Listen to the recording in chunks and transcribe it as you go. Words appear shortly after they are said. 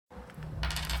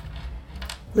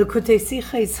Likutei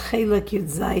Sichos Chelek Yud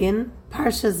Zayin,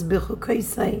 Parshas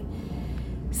Bechukosai,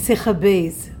 Sicha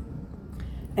Beis.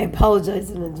 I apologize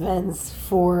in advance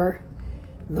for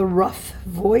the rough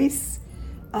voice,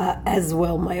 as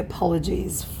well my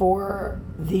apologies for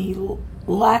the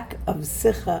lack of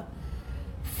Sicha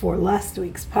for last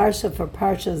week's Parsha, for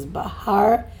Parshas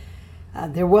Bahar.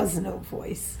 There was no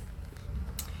voice.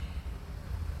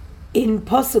 In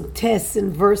Pasuk Tes,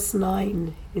 in verse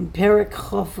 9, in Perek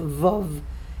Chof Vov,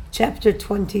 chapter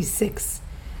 26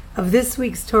 of this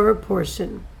week's Torah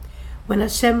portion, when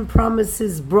Hashem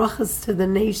promises brachas to the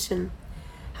nation,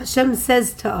 Hashem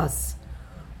says to us,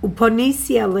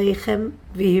 Uponisi aleichem,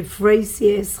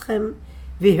 v'hifreisi eschem,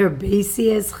 v'herbeisi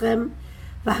eschem,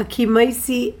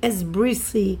 v'hakimaisi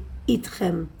esbrisi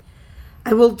itchem.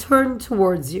 I will turn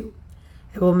towards you.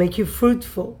 I will make you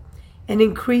fruitful and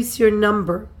increase your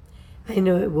number. I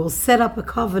know it will set up a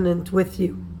covenant with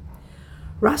you.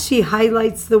 Rashi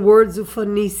highlights the words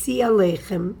Ufonisi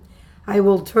aleichem, I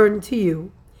will turn to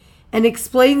you, and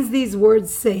explains these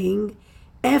words saying,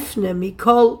 Efne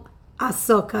mikol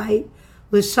asokai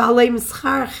l'shalem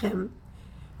scharchem,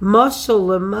 moshel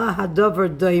lema hadover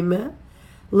doime,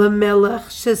 lemelech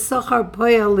shesachar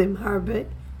poyalim harbe,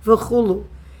 v'chulu,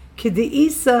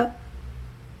 k'de'isa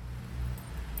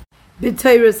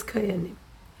b'teiras kayanim.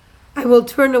 I will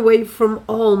turn away from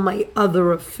all my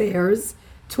other affairs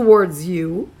towards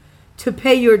you to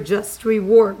pay your just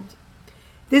reward.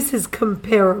 This is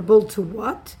comparable to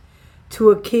what?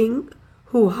 To a king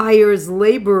who hires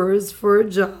laborers for a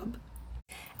job.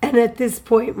 And at this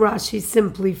point, Rashi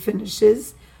simply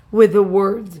finishes with the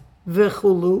word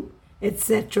v'chulu,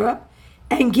 etc.,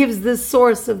 and gives the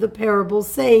source of the parable,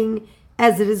 saying,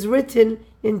 as it is written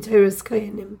in Teiras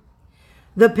Kayanim.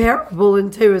 The parable in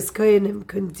Teiras Kayanim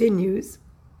continues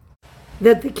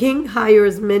that the king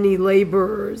hires many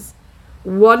laborers,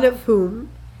 one of whom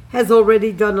has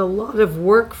already done a lot of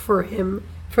work for him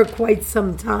for quite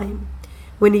some time.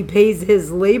 When he pays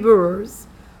his laborers,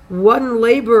 one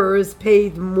laborer is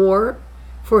paid more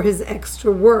for his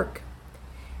extra work.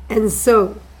 And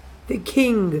so the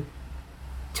king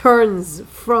turns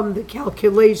from the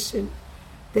calculation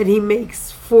that he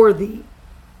makes for the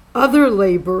other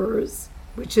laborers,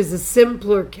 which is a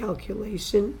simpler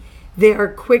calculation. They are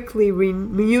quickly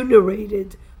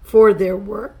remunerated for their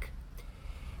work,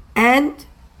 and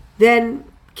then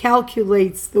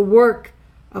calculates the work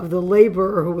of the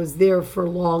laborer who was there for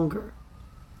longer.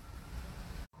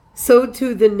 So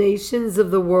too the nations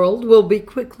of the world will be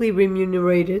quickly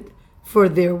remunerated for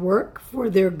their work, for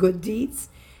their good deeds,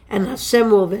 and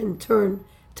Hashem will then turn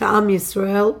to Am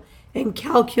Yisrael and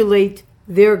calculate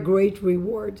their great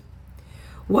reward.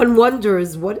 One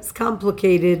wonders what is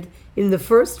complicated in the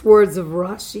first words of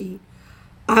Rashi,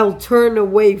 I'll turn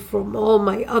away from all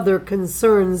my other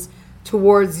concerns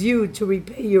towards you to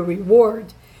repay your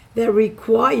reward, that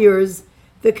requires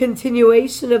the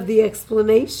continuation of the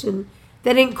explanation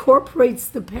that incorporates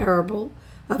the parable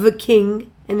of a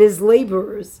king and his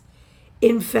laborers.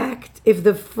 In fact, if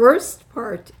the first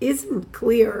part isn't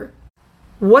clear,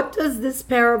 what does this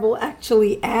parable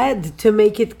actually add to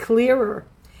make it clearer?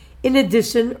 In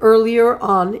addition, earlier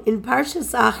on in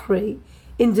Parshas Achrei,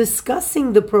 in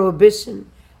discussing the prohibition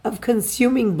of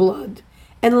consuming blood,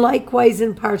 and likewise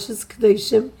in Parshas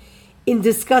Kedoshim, in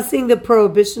discussing the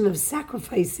prohibition of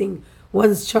sacrificing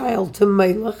one's child to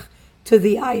Melech, to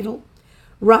the idol,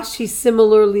 Rashi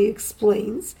similarly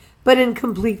explains, but in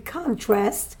complete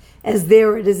contrast, as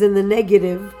there it is in the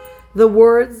negative, the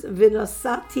words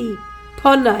Vinasati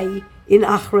Ponai in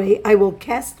Achrei, I will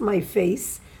cast my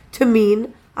face, to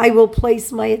mean I will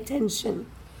place my attention.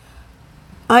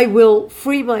 I will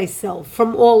free myself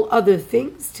from all other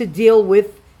things to deal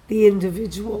with the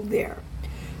individual there.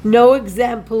 No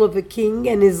example of a king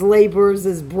and his laborers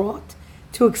is brought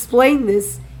to explain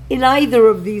this in either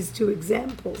of these two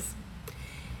examples.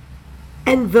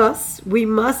 And thus we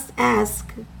must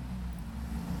ask,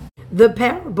 the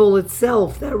parable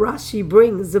itself that Rashi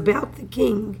brings about the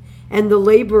king and the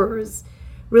laborers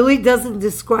really doesn't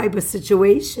describe a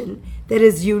situation that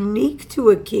is unique to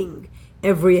a king.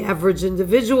 Every average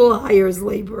individual hires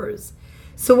laborers.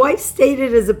 So why state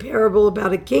it as a parable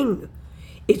about a king?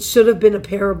 It should have been a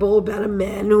parable about a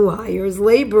man who hires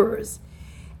laborers.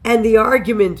 And the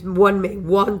argument one may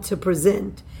want to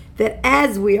present that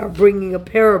as we are bringing a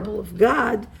parable of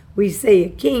God, we say a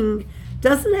king,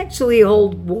 doesn't actually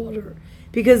hold water.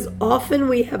 Because often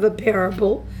we have a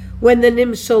parable when the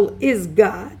nimshal is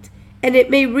God, and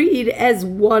it may read as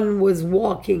one was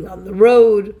walking on the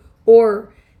road,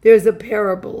 or there's a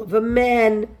parable of a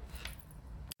man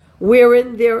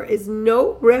wherein there is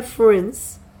no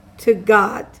reference to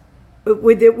God the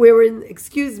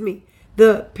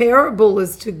parable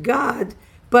is to God,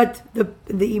 but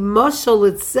the mashal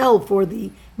itself, or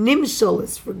the nimshal,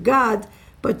 is for God,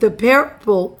 but the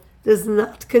parable does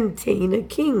not contain a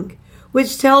king,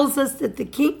 which tells us that the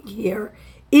king here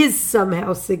is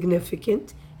somehow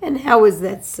significant. And how is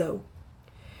that so?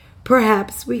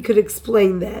 Perhaps we could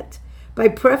explain that by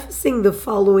prefacing the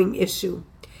following issue.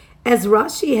 As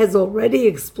Rashi has already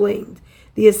explained,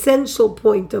 the essential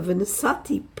point of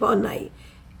Nasati Ponai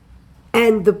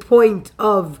and the point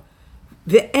of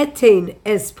Ve'etein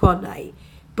es Ponai,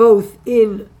 both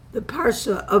in the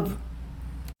Parsha of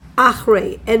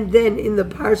Achrei and then in the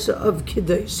Parsha of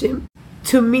Kedoshim,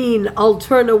 to mean I'll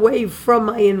turn away from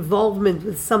my involvement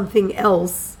with something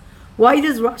else. Why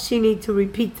does Rashi need to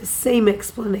repeat the same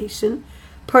explanation,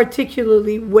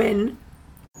 particularly when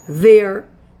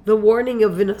the warning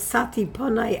of Vinasati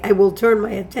Panai, I will turn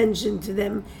my attention to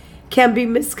them, can be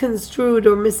misconstrued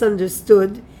or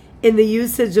misunderstood in the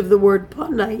usage of the word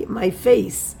Panai, my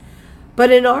face.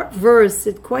 But in our verse,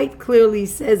 it quite clearly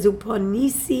says,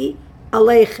 Upanisi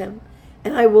Aleichem,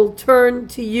 and I will turn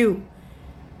to you,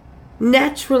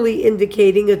 naturally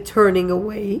indicating a turning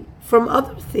away from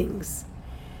other things.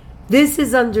 This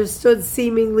is understood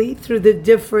seemingly through the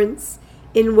difference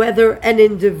in whether an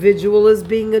individual is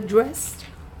being addressed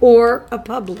or a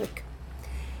public.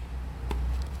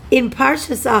 In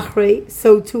Parshas Achrei,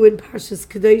 so too in Parshas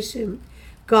Kedoshim,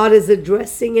 God is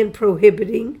addressing and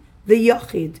prohibiting the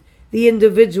Yachid, the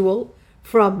individual,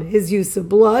 from his use of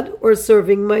blood or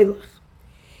serving Melech.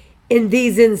 In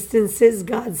these instances,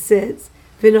 God says,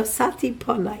 V'nosati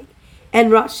Panai,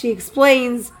 and Rashi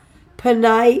explains,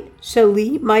 Panai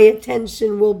Shali, my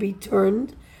attention will be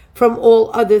turned from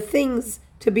all other things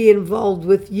to be involved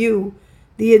with you,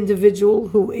 the individual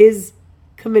who is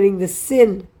committing the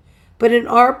sin. But in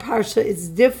our Parsha, it's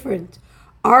different.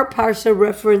 Our Parsha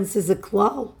references a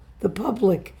klal, the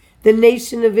public, the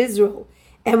nation of Israel.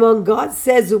 And when God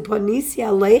says, Upanisi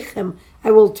Aleichem,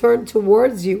 I will turn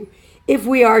towards you, if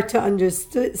we are to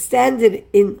understand it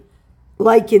in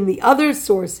the other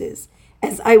sources,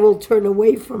 as I will turn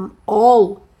away from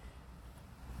all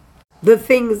the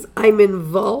things I'm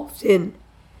involved in,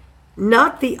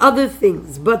 not the other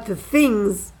things, but the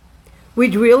things,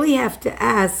 we'd really have to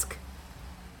ask,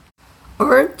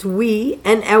 aren't we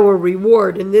and our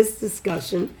reward in this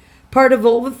discussion part of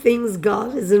all the things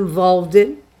God is involved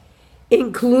in,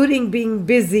 including being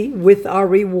busy with our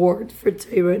reward for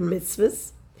Torah and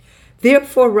mitzvahs?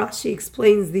 Therefore, Rashi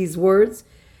explains these words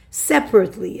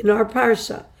separately in our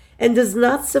Parsha, and does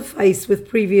not suffice with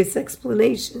previous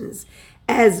explanations,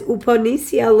 as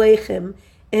Upanisi Aleichem,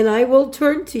 and I will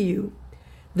turn to you,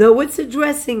 though it's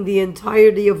addressing the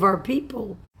entirety of our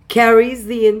people, carries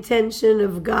the intention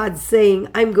of God saying,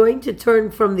 I'm going to turn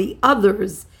from the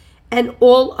others and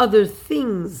all other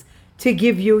things to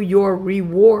give you your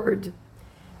reward,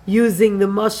 using the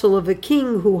mashal of a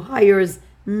king who hires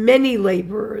many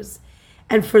laborers,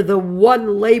 and for the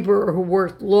one laborer who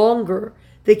worked longer,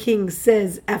 the king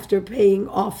says, after paying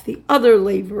off the other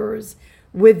laborers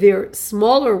with their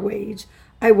smaller wage,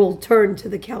 I will turn to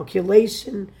the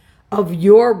calculation of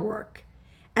your work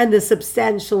and the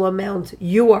substantial amount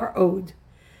you are owed.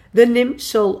 The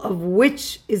nimshal of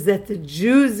which is that the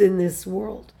Jews in this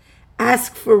world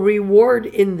ask for reward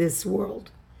in this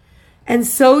world, and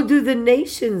so do the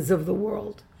nations of the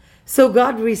world. So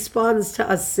God responds to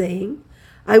us saying,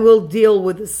 I will deal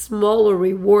with the smaller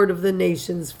reward of the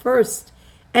nations first,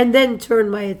 and then turn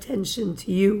my attention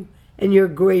to you and your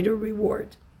greater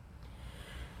reward.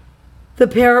 The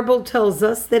parable tells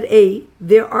us that A,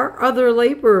 there are other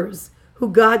laborers who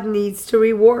God needs to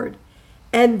reward,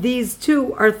 and these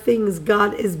too are things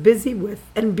God is busy with,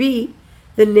 and B,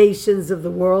 the nations of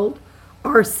the world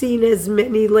are seen as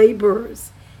many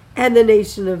laborers, and the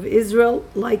nation of Israel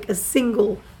like a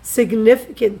single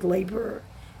significant laborer,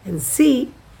 and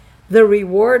C, the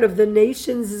reward of the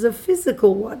nations is a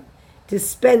physical one,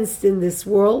 dispensed in this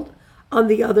world. On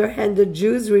the other hand, the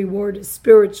Jews' reward is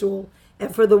spiritual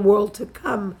and for the world to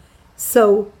come.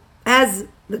 So, as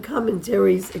the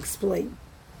commentaries explain.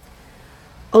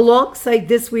 Alongside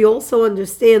this, we also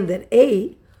understand that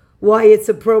A, why it's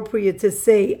appropriate to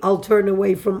say, I'll turn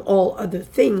away from all other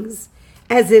things,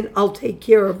 as in I'll take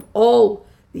care of all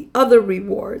the other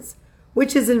rewards,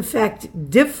 which is in fact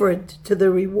different to the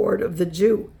reward of the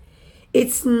Jew.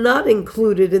 It's not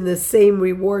included in the same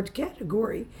reward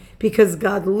category because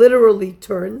God literally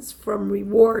turns from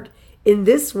reward in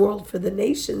this world for the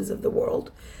nations of the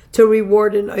world to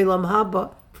reward in Olam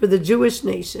Haba for the Jewish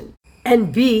nation.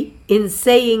 And B, in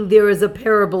saying there is a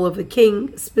parable of a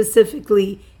king,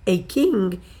 specifically a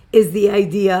king, is the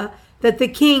idea that the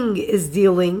king is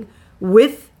dealing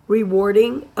with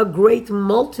rewarding a great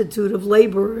multitude of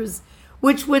laborers,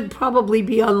 which would probably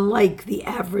be unlike the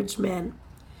average man.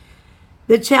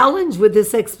 The challenge with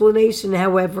this explanation,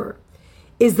 however,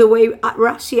 is the way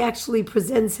Rashi actually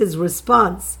presents his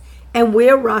response, and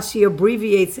where Rashi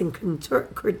abbreviates and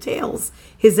curtails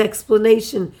his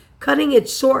explanation, cutting it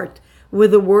short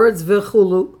with the words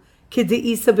v'chulu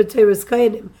k'de'isa b'teiros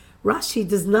kohanim. Rashi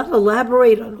does not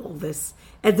elaborate on all this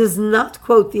and does not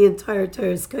quote the entire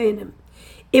Teiros Kohanim,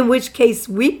 in which case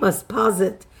we must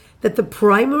posit that the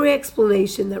primary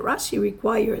explanation that Rashi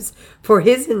requires for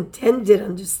his intended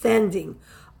understanding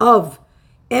of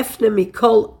Efne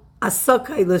mikol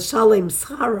asakai l'shalem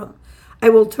scharam, I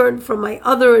will turn from my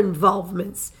other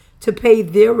involvements to pay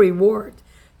their reward,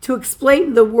 to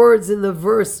explain the words in the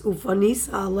verse ufanisa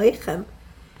aleichem,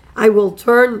 I will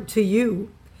turn to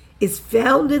you, is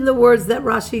found in the words that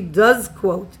Rashi does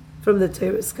quote from the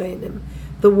Teiros Kohanim.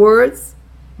 The words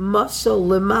mashal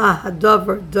lema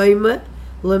hadavar doime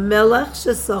lemelech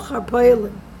shesachar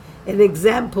poelim. An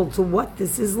example to what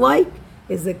this is like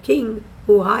is a king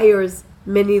who hires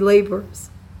many laborers.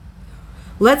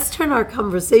 Let's turn our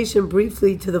conversation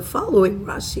briefly to the following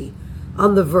Rashi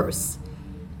on the verse.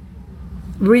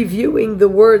 Reviewing the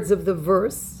words of the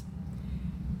verse,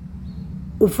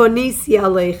 Ufanisi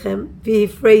aleichem,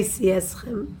 v'hifreisi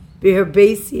eschem,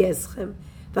 v'herbeisi eschem,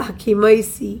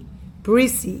 v'hakimaisi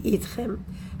brisi itchem.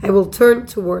 I will turn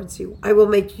towards you. I will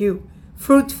make you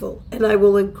fruitful, and I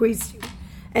will increase you,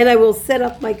 and I will set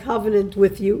up my covenant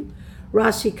with you.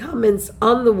 Rashi comments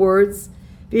on the words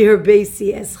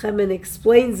v'herbeisi eschem and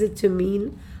explains it to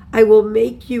mean I will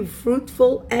make you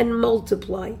fruitful and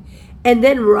multiply. And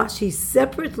then Rashi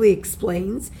separately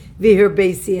explains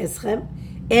v'herbeisi eschem,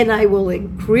 and I will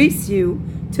increase you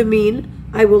to mean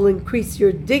I will increase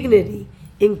your dignity,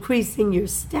 increasing your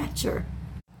stature.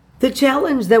 The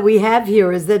challenge that we have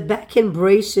here is that back in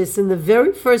Bereshis, in the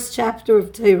very first chapter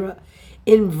of Torah,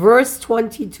 in verse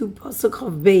 22, Pasuk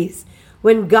of Beis,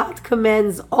 when God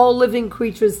commands all living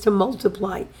creatures to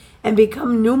multiply and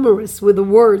become numerous with the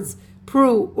words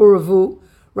pru uravu,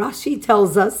 Rashi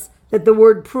tells us that the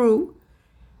word pru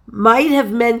might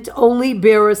have meant only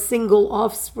bear a single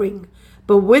offspring,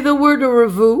 but with the word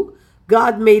uravu,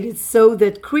 God made it so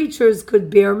that creatures could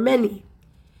bear many.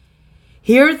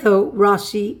 Here, though,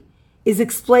 Rashi is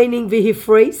explaining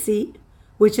v'hifreisi,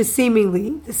 which is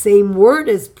seemingly the same word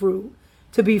as pru,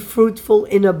 to be fruitful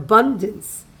in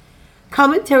abundance.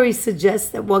 Commentaries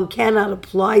suggest that one cannot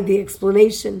apply the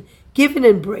explanation given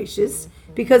in Bereshis,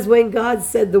 because when God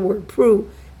said the word pru,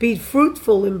 be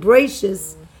fruitful in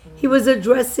Bereshis, he was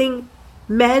addressing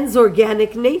man's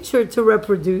organic nature to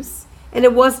reproduce, and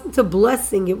it wasn't a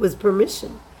blessing, it was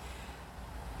permission.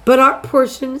 But our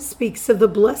portion speaks of the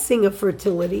blessing of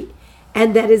fertility,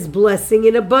 and that is blessing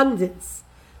in abundance.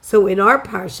 So in our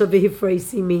parsha,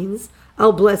 v'hifreisi means,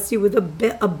 I'll bless you with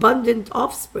abundant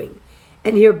offspring.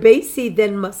 And here, Beisi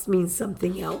then must mean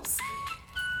something else.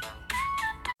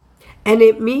 And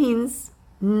it means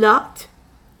not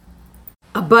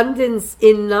abundance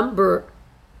in number,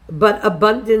 but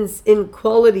abundance in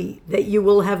quality, that you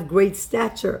will have great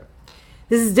stature.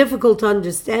 This is difficult to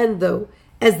understand, though,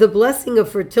 as the blessing of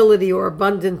fertility or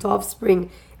abundant offspring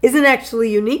isn't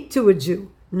actually unique to a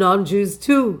Jew. Non-Jews,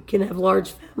 too, can have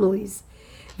large families.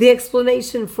 The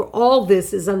explanation for all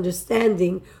this is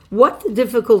understanding what the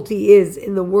difficulty is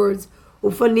in the words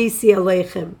ufanisi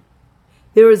aleichem.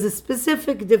 There is a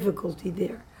specific difficulty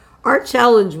there. Our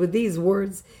challenge with these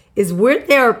words is where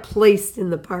they are placed in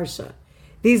the parsha.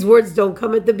 These words don't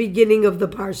come at the beginning of the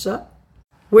parsha,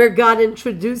 where God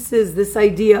introduces this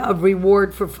idea of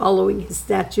reward for following his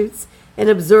statutes and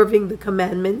observing the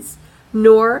commandments,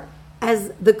 nor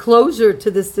as the closure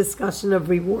to this discussion of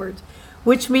reward,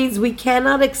 which means we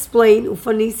cannot explain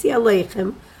ufanisi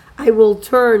aleichem, I will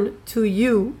turn to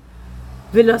you,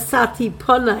 vinasati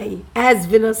panai, as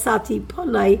vinasati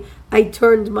panai, I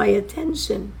turned my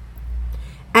attention,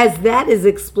 as that is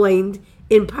explained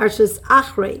in Parshas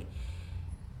Achrei.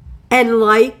 And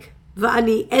like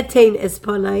va'ani etein es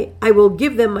panai, I will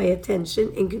give them my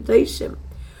attention in Kedoshim,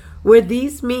 where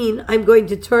these mean I'm going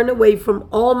to turn away from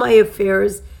all my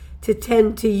affairs to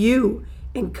tend to you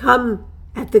and come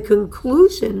at the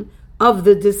conclusion of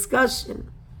the discussion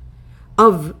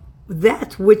of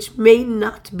that which may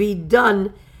not be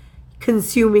done,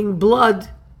 consuming blood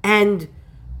and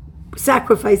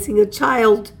sacrificing a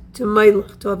child to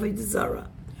Melech, to Avodah Zarah.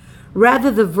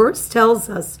 Rather, the verse tells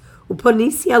us,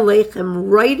 upanisi aleichem,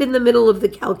 right in the middle of the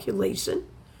calculation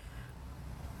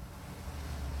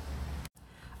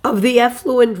of the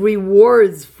effluent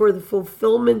rewards for the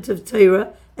fulfillment of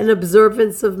Torah and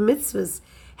observance of mitzvahs,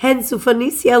 Hence,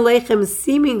 ufanisi aleichem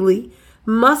seemingly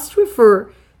must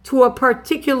refer to a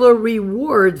particular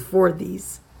reward for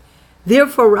these.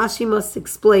 Therefore, Rashi must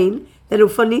explain that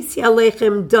ufanisi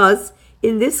aleichem does,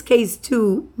 in this case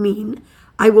too, mean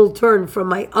I will turn from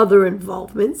my other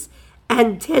involvements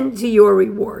and tend to your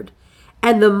reward.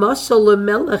 And the Mashal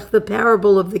Melech, the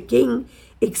parable of the king,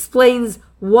 explains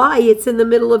why it's in the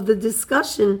middle of the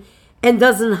discussion and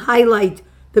doesn't highlight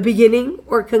the beginning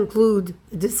or conclude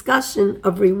the discussion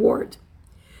of reward.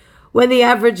 When the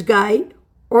average guy,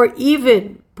 or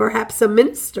even perhaps a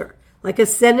minister, like a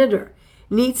senator,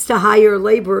 needs to hire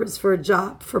laborers for a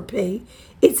job for pay,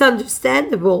 it's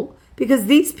understandable because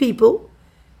these people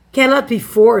cannot be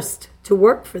forced to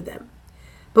work for them.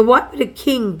 But why would a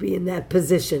king be in that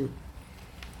position?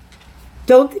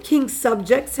 Don't the king's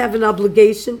subjects have an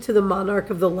obligation to the monarch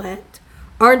of the land?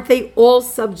 Aren't they all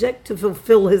subject to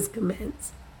fulfill his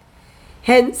commands?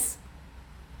 Hence,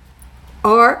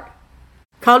 our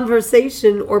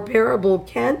conversation or parable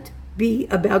can't be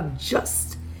about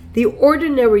just the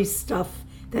ordinary stuff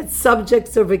that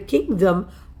subjects of a kingdom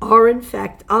are in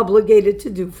fact obligated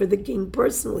to do for the king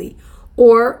personally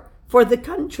or for the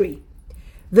country.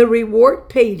 The reward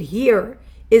paid here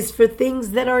is for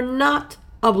things that are not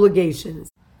obligations,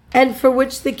 and for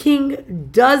which the king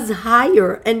does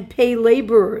hire and pay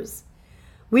laborers.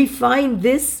 We find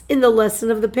this in the lesson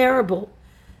of the parable.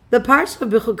 The parsha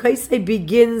of B'chukaisai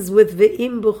begins with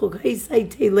Ve'im b'chukaisai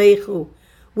telechu,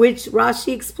 which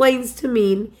Rashi explains to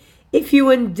mean if you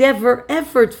endeavor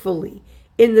effortfully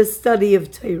in the study of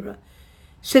Torah.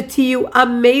 Shetiyu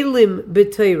amelim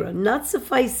b'Torah, not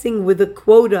sufficing with a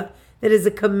quota that is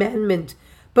a commandment,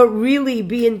 but really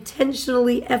be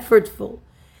intentionally effortful.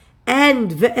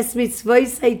 And ve'es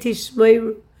mitzvosai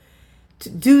tishmeru, to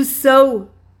do so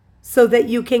that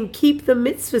you can keep the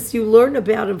mitzvahs you learn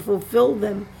about and fulfill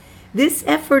them. This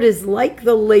effort is like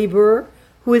the laborer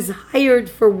who is hired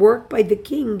for work by the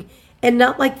king, and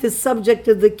not like the subject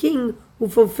of the king who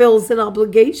fulfills an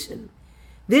obligation.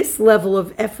 This level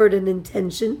of effort and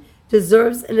intention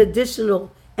deserves an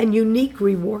additional and unique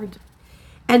reward.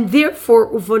 And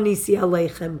therefore, ufonisi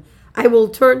aleichem, I will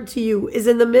turn to you, is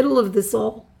in the middle of this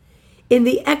all. In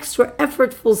the extra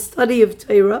effortful study of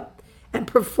Torah and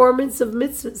performance of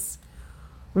mitzvahs.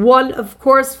 One, of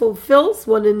course, fulfills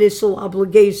one initial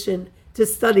obligation to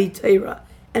study Torah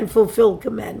and fulfill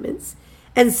commandments,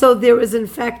 and so there is in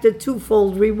fact a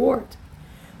twofold reward.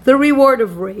 The reward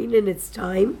of rain in its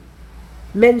time,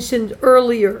 mentioned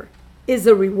earlier, is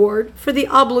a reward for the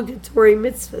obligatory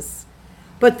mitzvahs,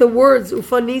 but the words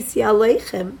ufanisi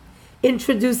aleichem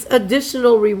introduce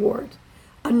additional reward,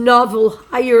 a novel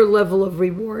higher level of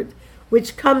reward,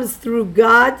 which comes through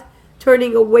God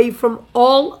turning away from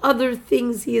all other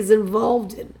things he is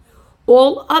involved in,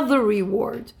 all other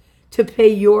reward, to pay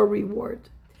your reward.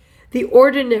 The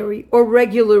ordinary or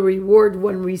regular reward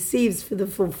one receives for the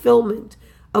fulfillment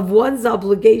of one's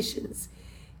obligations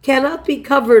cannot be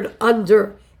covered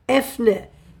under efne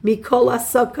mikol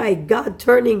asakai, God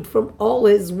turning from all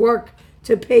his work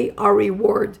to pay our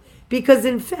reward, because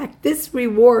in fact this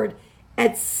reward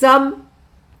at some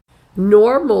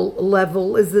normal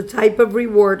level is the type of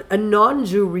reward a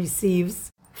non-Jew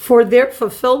receives for their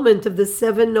fulfillment of the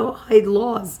 7 Noahide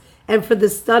laws and for the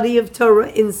study of Torah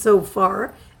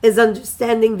insofar as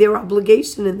understanding their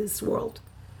obligation in this world.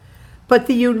 But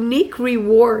the unique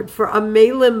reward for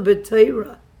Amelim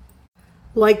B'Torah,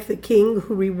 like the king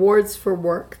who rewards for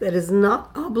work that is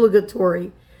not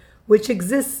obligatory, which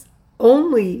exists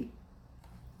only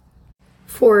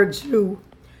for a Jew,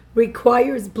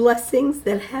 requires blessings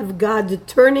that have God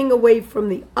turning away from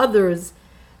the others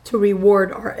to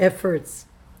reward our efforts.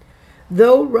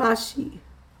 Though Rashi,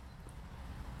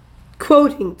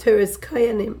 quoting Teres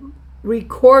Kayanim,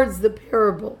 records the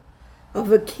parable of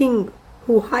a king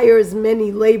who hires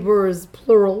many laborers,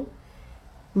 plural,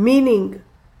 meaning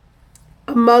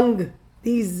among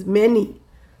these many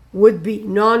would be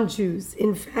non-Jews.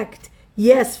 In fact,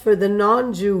 yes, for the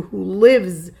non-Jew who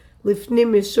lives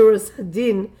lifnim mishuras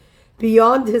hadin,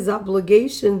 beyond his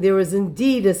obligation, there is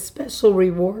indeed a special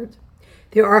reward.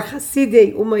 There are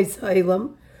chasidei umay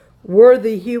sa'ilam,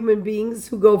 worthy human beings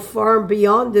who go far and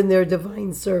beyond in their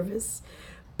divine service.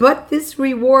 But this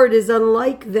reward is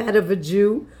unlike that of a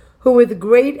Jew who with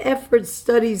great effort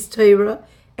studies Torah,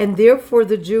 and therefore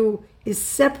the Jew is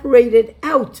separated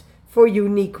out for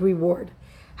unique reward.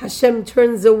 Hashem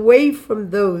turns away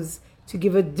from those to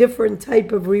give a different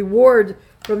type of reward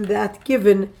from that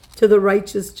given to the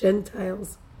righteous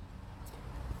Gentiles.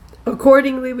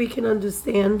 Accordingly, we can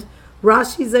understand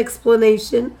Rashi's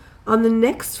explanation on the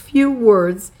next few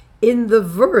words in the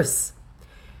verse.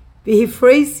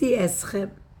 V'hifreisi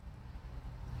eschem.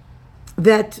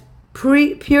 that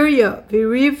Pirya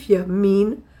Virivya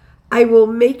mean I will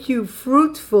make you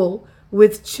fruitful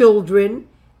with children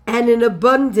and in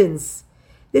abundance.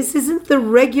 This isn't the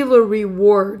regular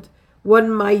reward one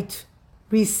might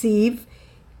receive.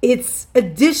 It's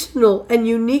additional and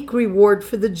unique reward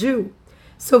for the Jew.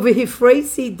 So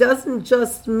V'hifresi doesn't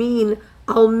just mean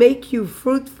I'll make you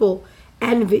fruitful,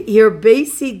 and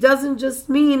V'hirbesi doesn't just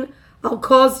mean I'll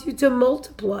cause you to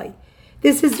multiply.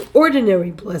 This is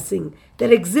ordinary blessing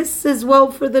that exists as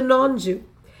well for the non-Jew.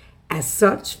 As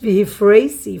such,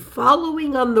 V'hifresi,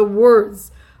 following on the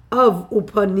words of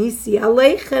Upanisi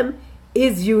Aleichem,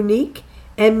 is unique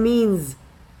and means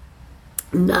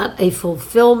not a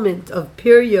fulfillment of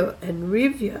Pirya and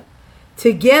Rivya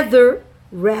together,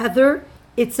 rather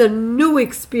it's a new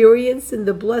experience in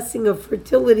the blessing of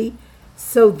fertility,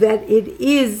 so that it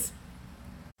is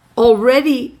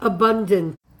already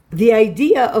abundant. The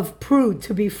idea of prud,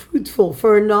 to be fruitful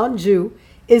for a non-Jew,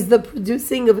 is the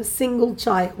producing of a single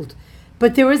child,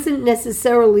 but there isn't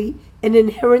necessarily an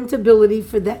inherent ability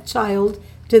for that child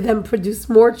to then produce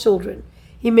more children.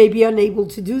 He may be unable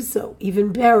to do so,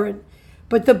 even barren.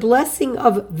 But the blessing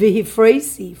of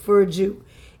V'hifresi for a Jew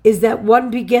is that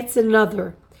one begets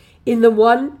another. In the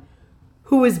one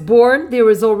who is born, there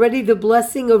is already the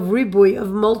blessing of Ribui,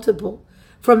 of multiple.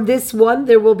 From this one,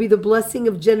 there will be the blessing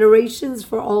of generations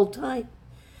for all time.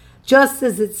 Just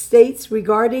as it states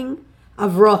regarding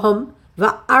Avraham,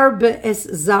 Va'arbe es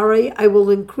Zarei, I will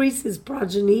increase his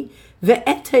progeny,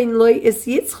 Ve'etein loy es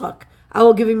Yitzchak, I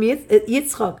will give him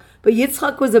Yitzchak. But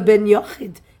Yitzchak was a ben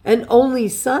Yochid, an only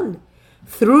son.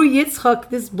 Through Yitzchak,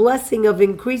 this blessing of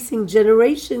increasing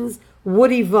generations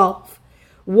would evolve.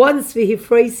 Once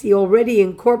V'hifresi already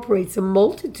incorporates a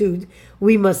multitude,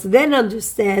 we must then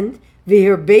understand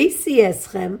V'hirbesi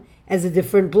eschem as a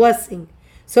different blessing.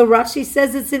 So Rashi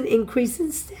says it's an increase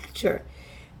in stature.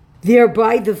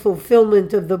 Thereby the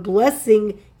fulfillment of the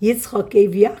blessing Yitzchak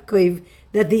gave Yaakov,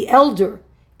 that the elder,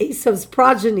 Esav's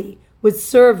progeny, would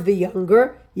serve the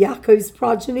younger, Yaakov's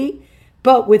progeny.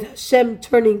 But with Hashem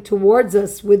turning towards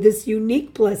us with this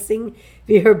unique blessing,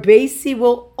 V'hirbesi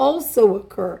will also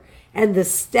occur, and the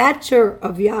stature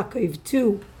of Yaakov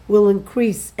too will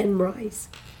increase and rise.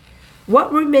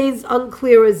 What remains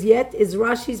unclear as yet is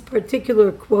Rashi's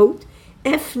particular quote,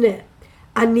 Efne,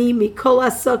 ani mikol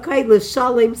asakai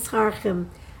l'shalem scharchem.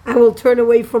 I will turn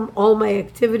away from all my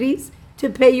activities to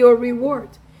pay your reward.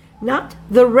 Not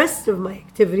the rest of my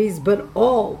activities, but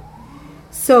all.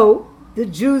 So, the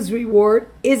Jew's reward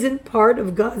isn't part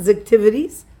of God's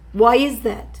activities. Why is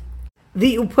that?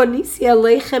 The Upanisi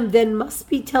Aleichem then must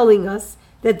be telling us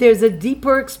that there's a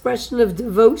deeper expression of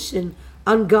devotion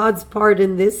on God's part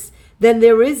in this than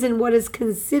there is in what is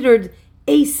considered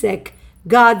asek,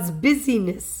 God's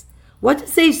busyness. What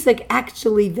does asek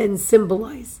actually then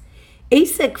symbolize?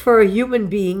 Asek for a human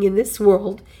being in this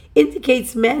world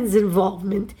indicates man's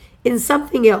involvement in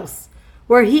something else,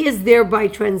 where he is thereby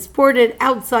transported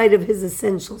outside of his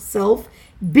essential self,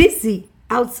 busy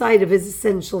outside of his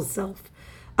essential self.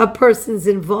 A person's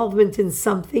involvement in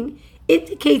something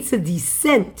indicates a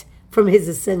descent from his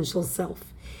essential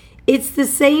self. It's the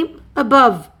same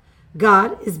above.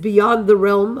 God is beyond the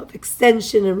realm of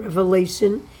extension and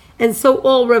revelation, and so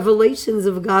all revelations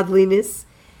of godliness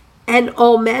and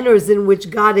all manners in which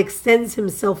God extends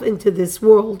himself into this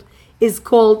world is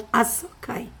called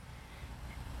asakai.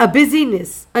 A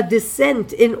busyness, a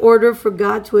descent in order for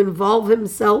God to involve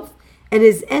himself and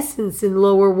his essence in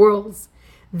lower worlds.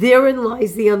 Therein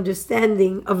lies the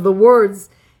understanding of the words,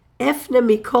 Efne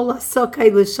mikol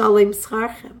asakai l'shalem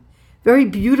scharchem. Very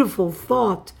beautiful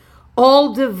thought.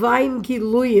 All divine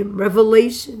giluyim,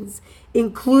 revelations,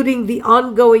 including the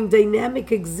ongoing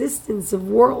dynamic existence of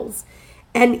worlds,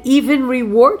 and even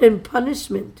reward and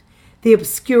punishment, the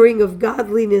obscuring of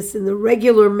godliness in the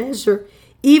regular measure,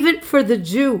 even for the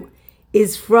Jew,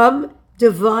 is from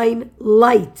divine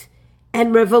light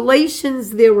and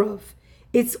revelations thereof.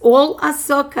 It's all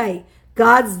asakai,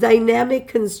 God's dynamic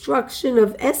construction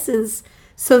of essence,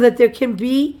 so that there can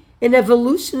be an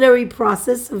evolutionary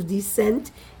process of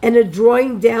descent and a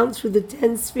drawing down through the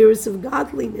 10 spheres of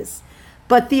godliness.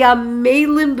 But the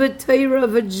amelin b'Torah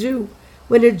of a Jew,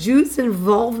 when a Jew's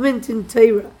involvement in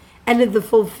Torah and in the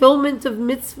fulfillment of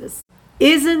mitzvahs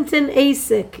isn't an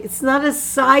asik, it's not a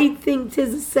side thing to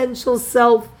his essential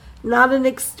self, not an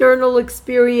external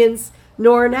experience,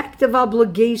 nor an act of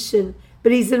obligation,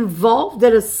 but he's involved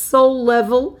at a soul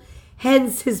level.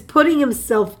 Hence, his putting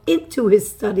himself into his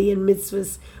study and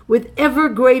mitzvahs with ever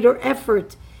greater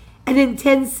effort and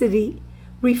intensity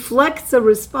reflects a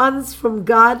response from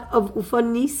God of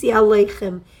Ufanisi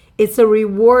Aleichem. It's a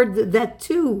reward that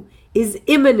too is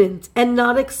immanent and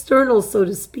not external, so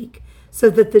to speak, so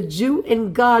that the Jew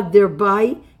and God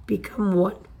thereby become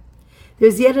one.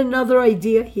 There's yet another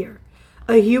idea here.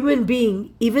 A human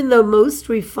being, even the most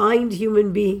refined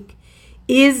human being,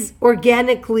 is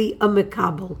organically a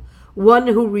mekabel, one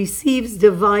who receives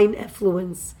divine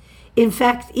effluence. In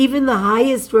fact, even the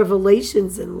highest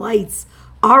revelations and lights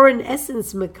are in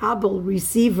essence mekabel,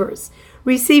 receivers,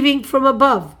 receiving from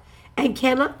above, and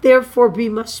cannot therefore be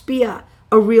mashpia,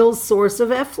 a real source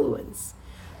of effluence.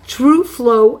 True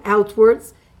flow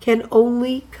outwards can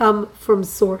only come from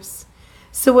source.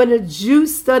 So when a Jew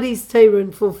studies Torah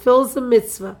and fulfills a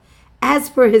mitzvah as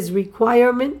per his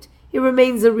requirement, he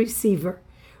remains a receiver,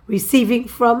 receiving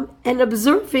from and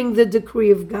observing the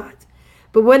decree of God.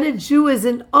 But when a Jew is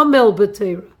an amel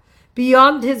b'Torah,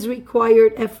 beyond his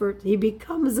required effort, he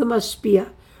becomes a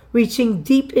mashpia, reaching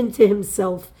deep into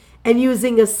himself and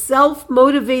using a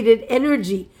self-motivated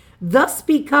energy, thus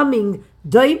becoming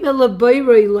daim el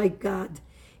habayre, like God.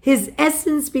 His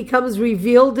essence becomes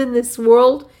revealed in this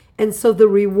world, and so the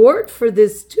reward for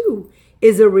this too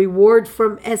is a reward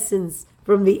from essence,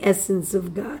 from the essence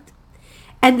of God.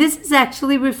 And this is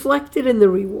actually reflected in the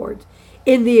reward.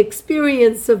 In the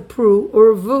experience of Pru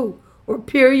or Vu or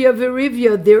Pirya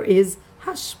Virivya, there is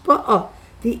hashpa'ah,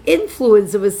 the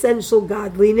influence of essential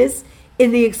godliness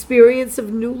in the experience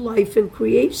of new life and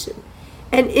creation,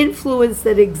 an influence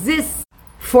that exists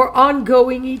for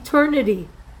ongoing eternity.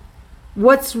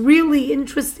 What's really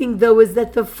interesting, though, is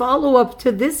that the follow-up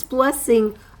to this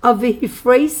blessing of the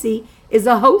Hifresi is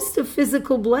a host of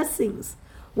physical blessings.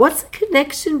 What's the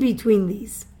connection between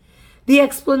these? The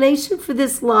explanation for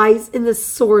this lies in the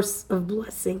source of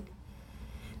blessing.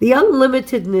 The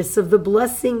unlimitedness of the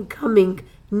blessing coming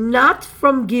not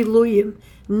from Giluyim,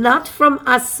 not from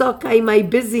Asakai, my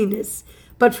busyness,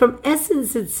 but from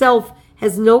essence itself,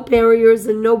 has no barriers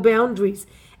and no boundaries,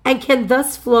 and can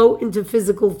thus flow into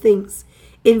physical things,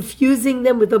 infusing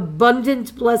them with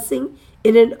abundant blessing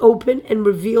in an open and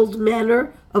revealed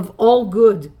manner of all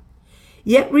good.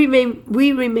 Yet we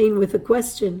remain with a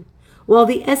question. While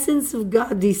the essence of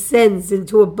God descends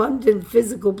into abundant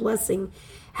physical blessing,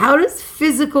 how does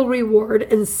physical reward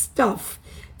and stuff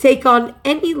take on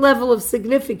any level of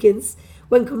significance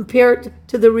when compared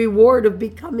to the reward of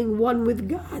becoming one with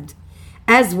God?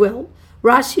 As well,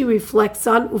 Rashi reflects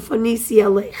on Ufanisi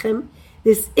Aleichem,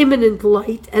 this imminent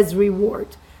light, as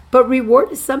reward. But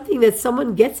reward is something that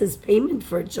someone gets as payment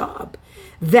for a job.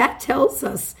 That tells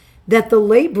us that the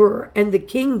laborer and the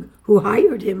king who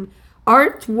hired him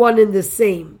aren't one and the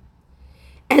same.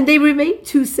 And they remain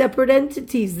two separate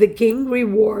entities. The king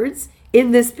rewards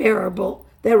in this parable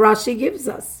that Rashi gives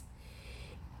us.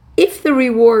 If the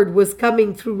reward was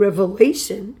coming through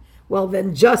revelation, well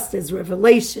then, just as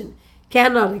revelation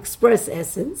cannot express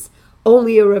essence,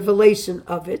 only a revelation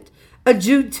of it, a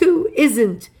Jew too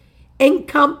isn't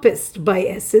encompassed by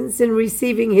essence in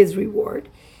receiving his reward,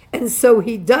 and so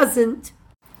he doesn't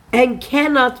and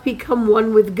cannot become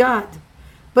one with God.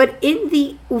 But in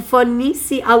the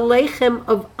Ufanisi Aleichem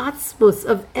of Atzmus,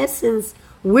 of essence,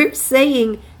 we're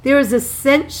saying there is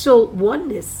essential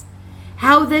oneness.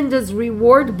 How then does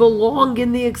reward belong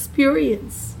in the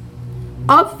experience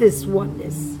of this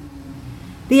oneness?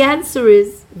 The answer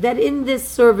is that in this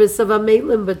service of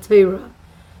Amelim B'Torah,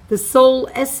 the soul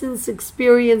essence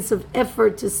experience of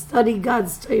effort to study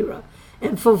God's Torah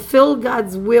and fulfill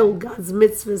God's will, God's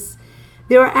mitzvahs,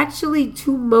 there are actually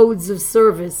two modes of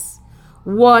service.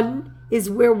 One is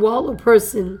where, while a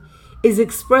person is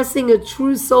expressing a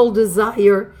true soul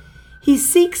desire, he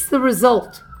seeks the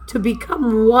result to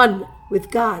become one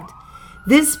with God.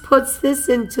 This puts this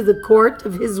into the court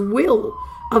of his will,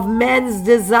 of man's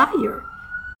desire.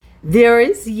 There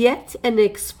is yet an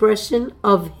expression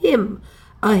of him,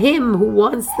 a him who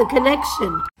wants the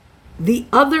connection. The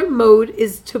other mode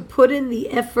is to put in the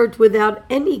effort without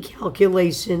any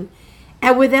calculation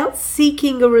and without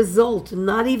seeking a result,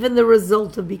 not even the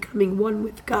result of becoming one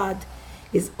with God.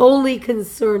 His only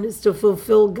concern is to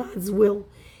fulfill God's will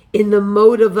in the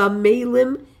mode of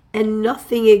Amelim, and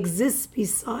nothing exists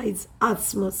besides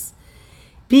Atzmos.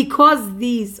 Because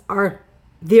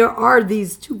there are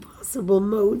these two possible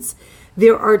modes,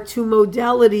 there are two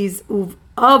modalities of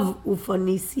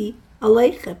Ufanisi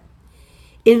Aleichem.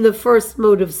 In the first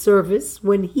mode of service,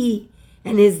 when he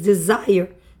and his desire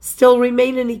still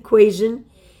remain an equation,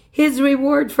 his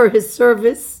reward for his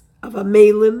service of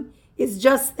Amelim is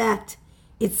just that.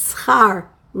 It's schar,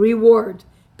 reward,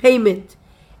 payment,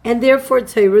 and therefore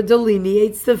Torah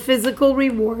delineates the physical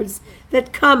rewards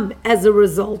that come as a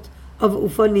result of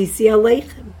Ufanisi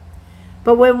Aleichem.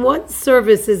 But when one's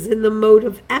service is in the mode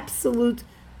of absolute,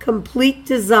 complete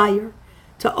desire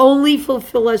to only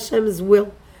fulfill Hashem's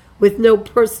will with no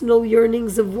personal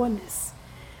yearnings of oneness,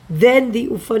 then the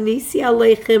Ufanisi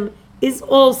Aleichem is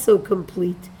also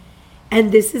complete.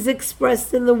 And this is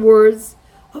expressed in the words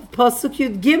of Pasuk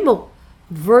Yud Gimel,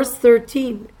 verse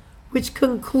 13, which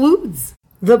concludes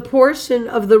the portion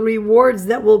of the rewards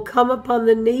that will come upon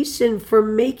the nation for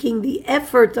making the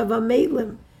effort of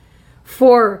Amelim,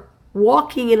 for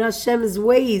walking in Hashem's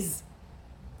ways.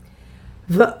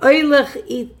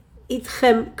 V'oilech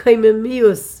itchem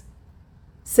kaimemius,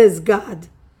 says God.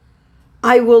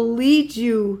 I will lead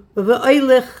you,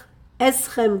 v'oilech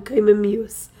eschem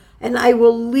kaimemius, and I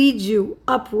will lead you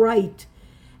upright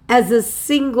as a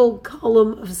single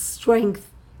column of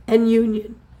strength and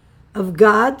union of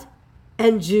God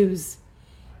and Jews,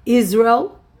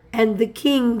 Israel and the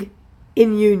King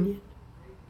in union.